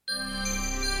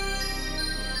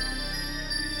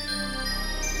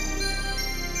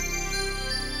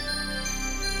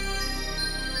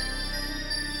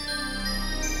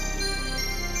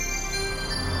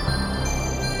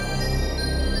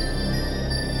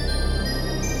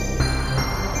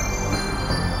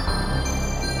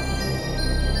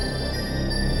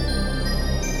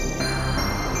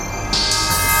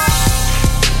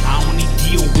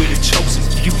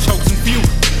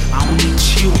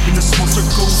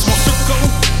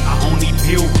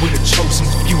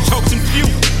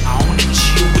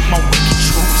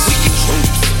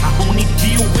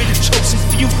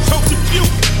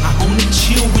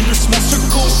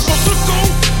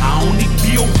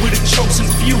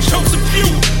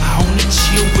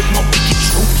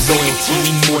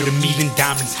mean more to me than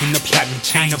diamonds in the platinum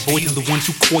chain. Avoiding the ones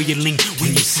who coiling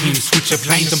when you see them switch up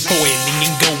lanes. I'm boiling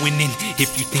and going in.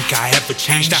 If you think I ever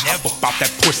changed, I have about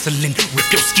that porcelain. Rip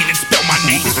your skin and spell my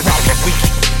name. It's Raw B Wiked.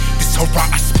 This so raw,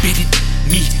 I spit it.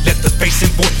 Me, let the face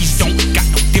and voice don't got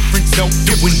no difference. No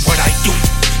doing what I do.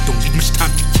 Don't need much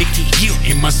time to kick it.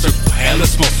 In my circle, hella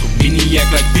small, so many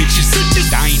act like bitches.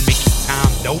 I ain't making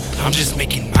time, nope, I'm just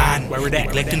making mine. Where it at?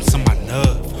 Neglecting some I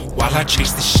love while I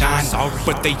chase the shine. Sorry,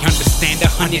 but they understand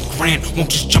 100 grand won't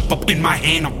just jump up in my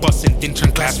hand. I'm busting, then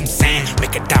turn glass from sand.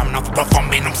 Make a diamond off the rough, I'm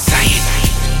saying.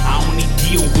 I only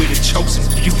deal with a chosen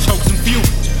few.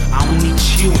 I only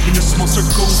chill in a small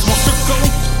circle.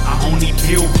 I only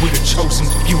deal with a chosen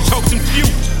few.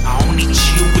 I only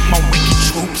chill with my wicked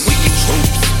troops.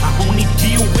 I only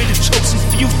deal with a chosen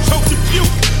few.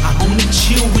 I only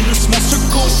chill in a small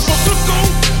circle.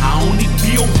 I only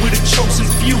deal with a chosen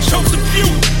few.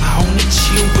 I only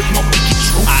chill with my wicked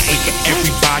troops. I hate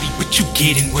everybody, but you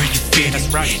getting where you fit. That's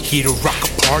right. Here to rock a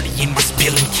party in my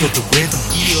spill and kill the rhythm.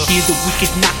 Hear the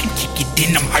wicked knocking, kick it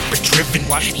in, I'm hyper driven.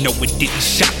 No, it didn't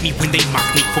shock me when they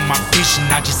mocked me for my vision.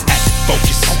 I just had to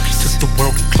focus. Took the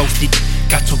world and closed it.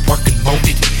 Got to work and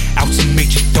molded out some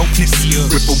major dopeness.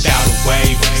 Rippled out a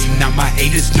wave. So now my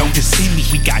haters know to see me.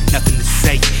 We got nothing to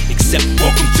say except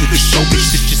welcome to the show.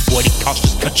 This is just what it costs.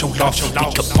 Just cut your loss. Pick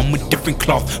up on with different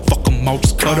cloth. Fuck them all,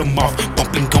 just cut them off.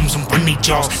 Bumping gums and run they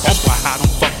jaws. That's why I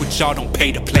don't fuck with y'all. Don't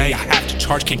pay to play. I have to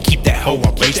charge. Can't keep that hoe. I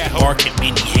raise the bar. Can't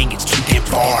many hang. It's too damn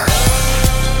far.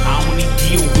 I only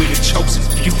deal with a chosen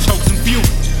few.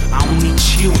 I only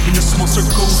chill in a small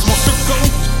circle.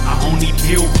 I only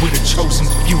deal with a chosen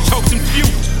few.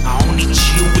 I only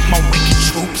chill with my wicked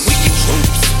troops.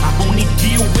 I only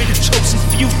deal with a chosen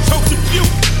few.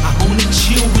 I only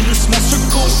chill in a small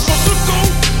circle.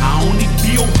 I only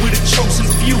deal with a chosen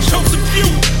few.